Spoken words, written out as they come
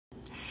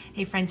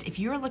Hey friends, if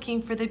you're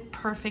looking for the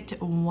perfect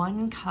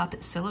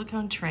 1-cup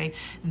silicone tray,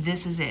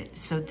 this is it.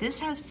 So this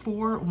has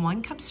 4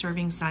 1-cup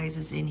serving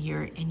sizes in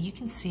here, and you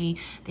can see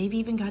they've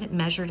even got it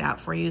measured out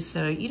for you,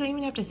 so you don't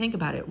even have to think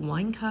about it.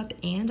 1 cup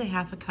and a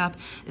half a cup.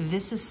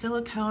 This is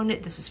silicone,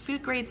 this is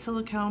food grade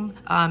silicone,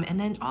 and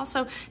then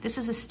also this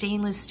is a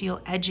stainless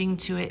steel edging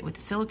to it with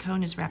the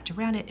silicone is wrapped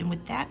around it, and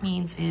what that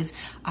means is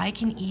I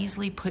can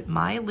easily put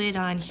my lid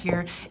on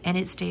here and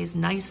it stays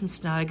nice and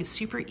snug,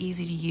 super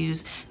easy to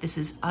use. This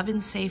is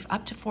oven safe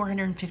up to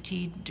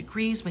 450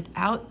 degrees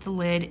without the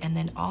lid, and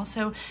then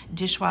also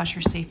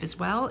dishwasher safe as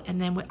well. And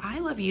then what I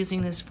love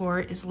using this for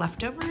is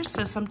leftovers.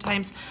 So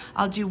sometimes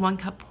I'll do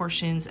 1-cup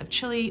portions of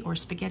chili or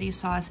spaghetti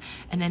sauce,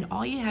 and then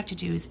all you have to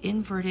do is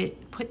invert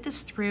it, put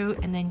this through,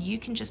 and then you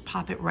can just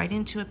pop it right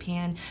into a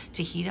pan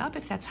to heat up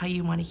if that's how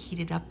you want to heat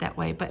it up that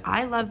way. But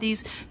I love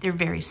these. They're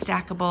very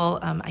stackable.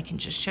 I can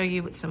just show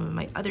you with some of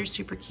my other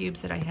super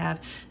cubes that I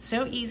have.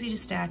 So easy to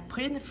stack,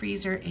 put in the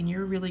freezer, and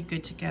you're really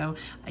good to go.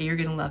 You're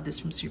gonna love this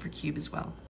from Super Cube as well.